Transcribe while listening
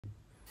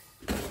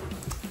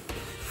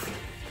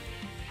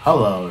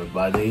Hello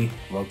everybody,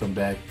 welcome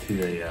back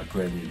to a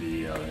brand new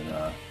video,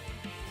 and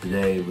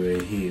today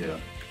we're here,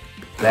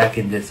 back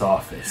in this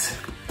office.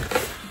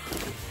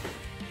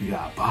 We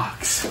got a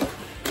box.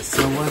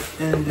 So what's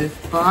in this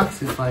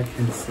box, if I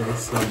can say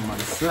so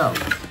myself?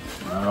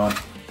 Well,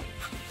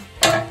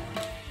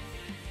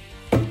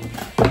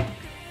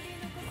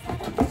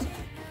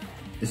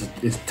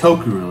 it's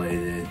Toku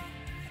related,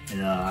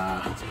 and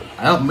I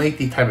don't make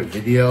the type of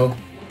video,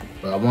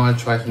 but I want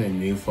to try something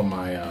new for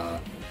my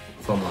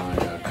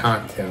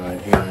content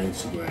right here on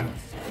Instagram.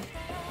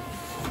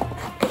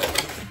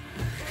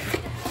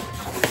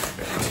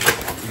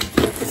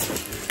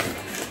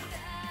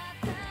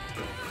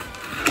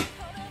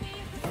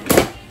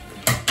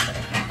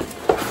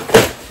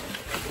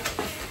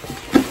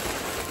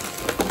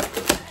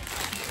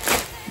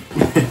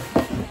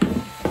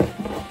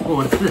 Oh,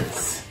 what's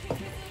this?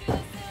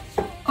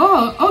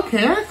 Oh,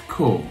 okay, that's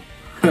cool.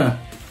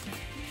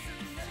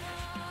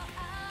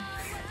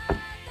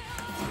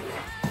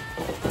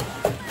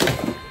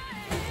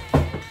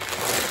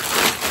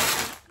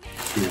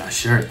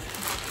 Shirt.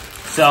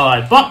 So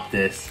I bought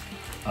this,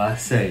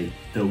 say,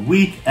 the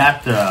week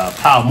after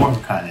Power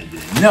Morphicon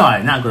ended. No, I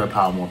did not go to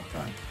Power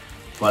Morphicon.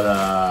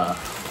 But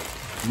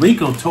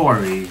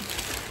Rinkitori,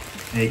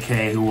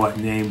 aka who was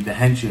named the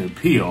Henshin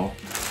Appeal,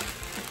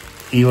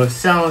 he was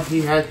selling, he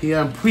had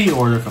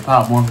pre-order for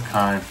Power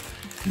Morphicon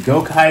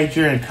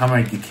Gokaiger and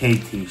Kamen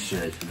Deacde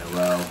t-shirts in a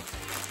row.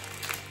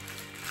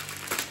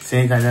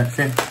 Since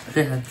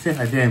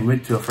I didn't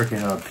went to a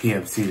freaking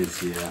PMC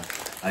this year,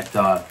 I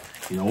thought,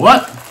 you know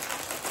what?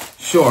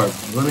 Sure,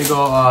 let me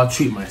go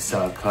treat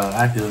myself, cause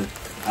I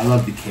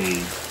love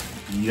Deacde.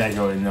 You guys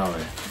already know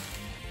it.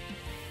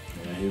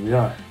 And here we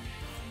are.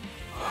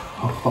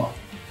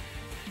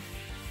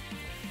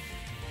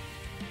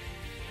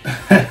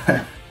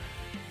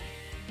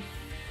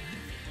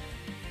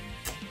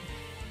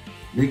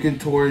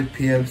 Rinkitori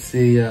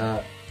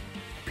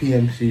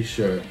PMC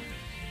shirt.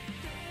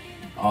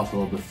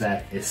 Also, the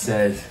fact it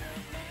says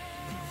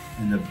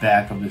in the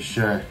back of the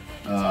shirt,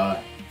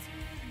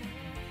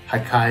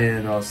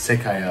 Hikayen no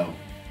Sekayo,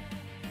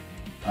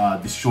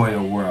 destroy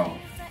the world.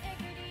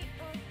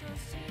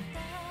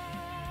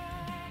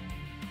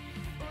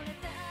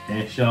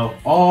 And show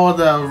all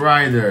the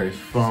writers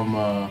from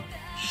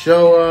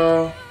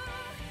Showa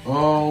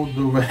all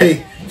the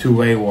way to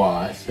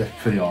Reiwa. That's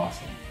pretty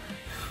awesome.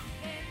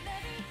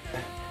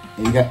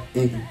 And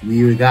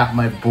we got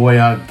my boy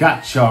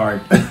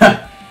Gotchard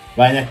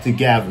right next to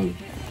Gabu.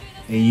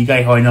 And you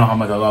guys already know how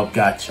much I love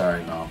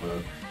Gotchard and all,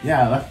 but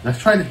yeah, let's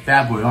try this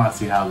bad boy on and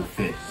see how it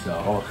fits.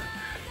 So,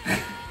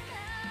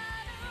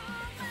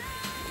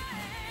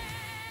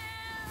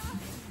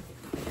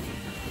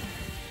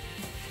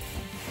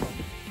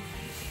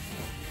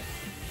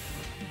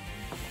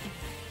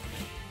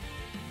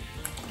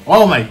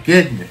 oh my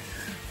goodness,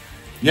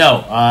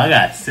 yo, I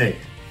gotta say,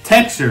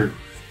 texture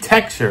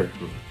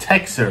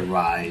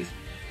rise,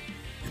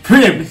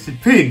 it's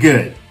pretty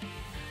good.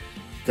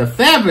 The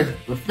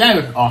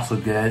fabric also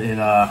good,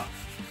 and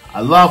I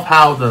love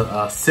how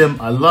the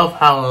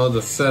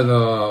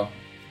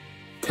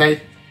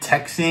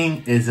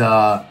texting is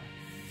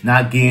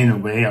not getting in the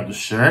way of the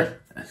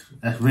shirt.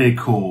 That's really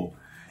cool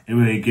and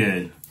really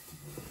good.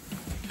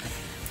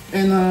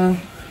 And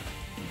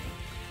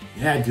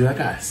yeah, dude, I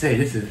gotta say,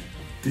 this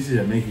is an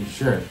amazing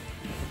shirt.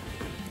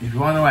 If you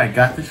wanna know where I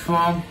got this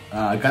from,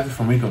 I got this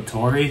from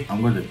Rinkitori. I'm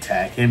going to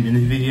tag him in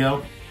this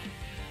video.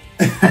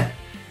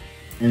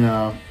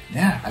 And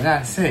yeah, I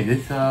gotta say,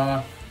 this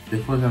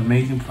was an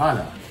amazing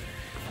product.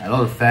 I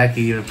love the fact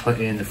he even put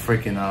in the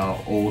freaking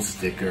old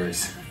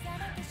stickers,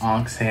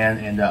 Onk's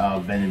hand, and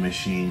the vending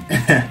machine.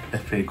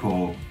 That's pretty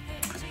cool.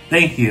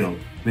 Thank you,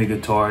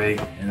 Rinkitori,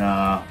 and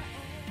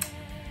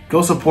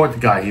go support the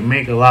guy. He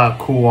make a lot of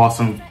cool,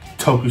 awesome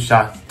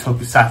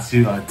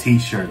tokusatsu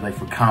t-shirts, like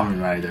for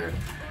Kamen Rider.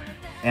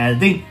 And I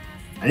think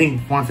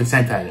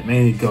 1% had it,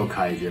 mainly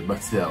Gokaiger,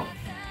 but still.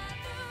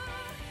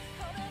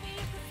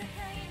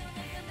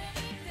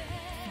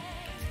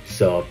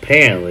 So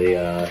apparently,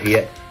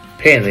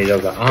 apparently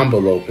there's an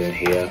envelope in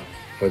here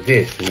for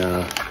this,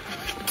 and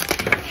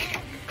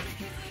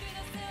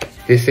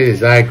this is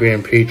Zai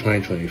Grand Prix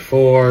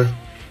 2024.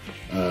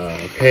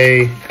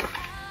 Okay,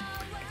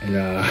 and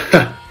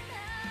that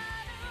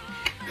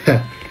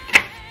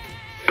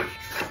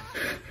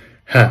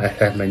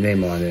has my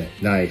name on it.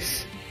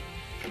 Nice.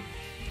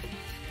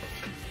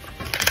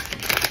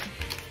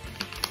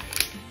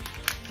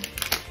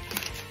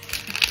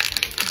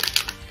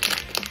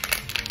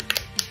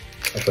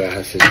 I forgot how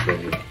to spell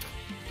it.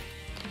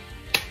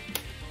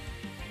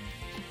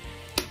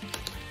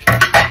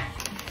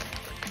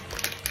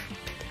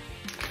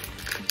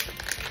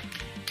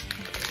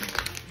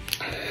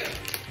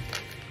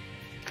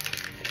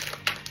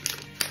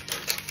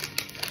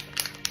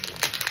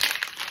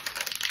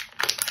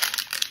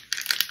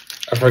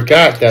 I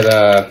forgot that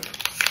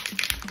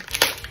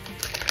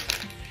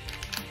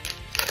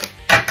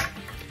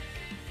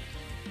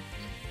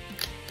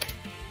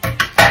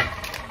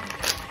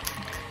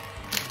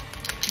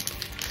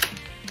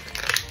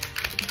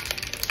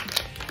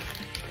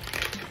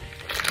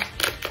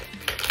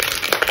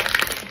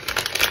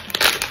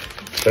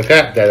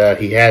Forgot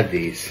that he had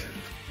these.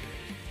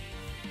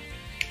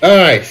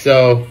 Alright,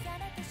 so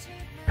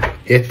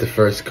here's the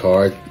first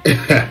card.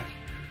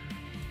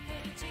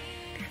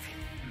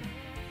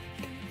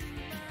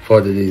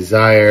 For the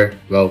Desire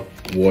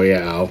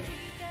Royale.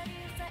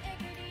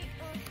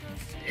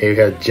 Here we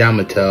have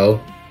Yamato.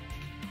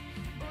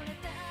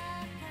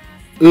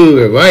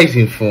 Ooh, a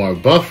Rising Form,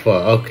 Buffer.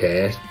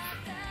 Okay.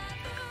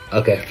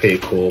 Okay, pretty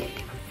cool.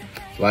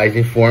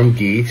 Rising Form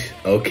Geese.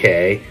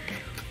 Okay.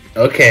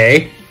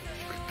 Okay.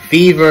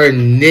 Fever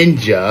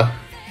Ninja.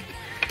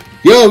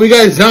 Yo, we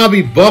got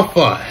Zombie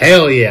Buffer.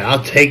 Hell yeah,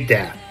 I'll take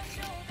that.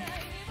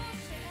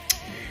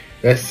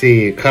 Let's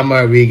see.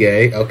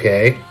 Kamarige.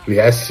 Okay. We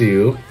have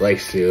Sue. Like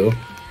Sue.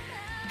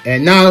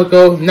 And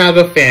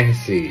Nago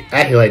Fantasy.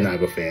 I actually like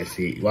Nago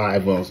Fantasy. Why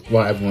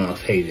everyone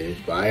else hated it,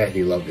 but I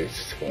actually love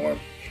this form.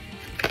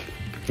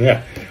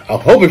 Yeah, I'm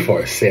hoping for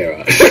a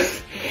Sarah.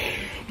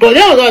 But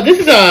no, this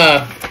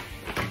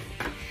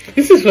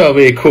is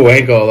really cool. I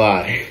ain't gonna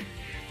lie.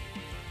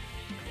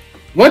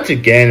 Once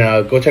again,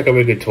 go check out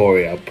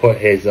Rinkitori. I'll put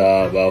his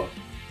I'll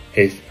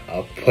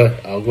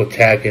go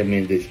tag him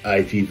in this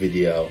IG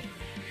video.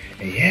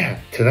 And yeah,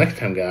 till next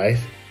time,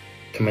 guys.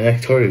 To my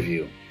next toy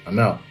review. I'm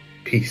out.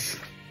 Peace.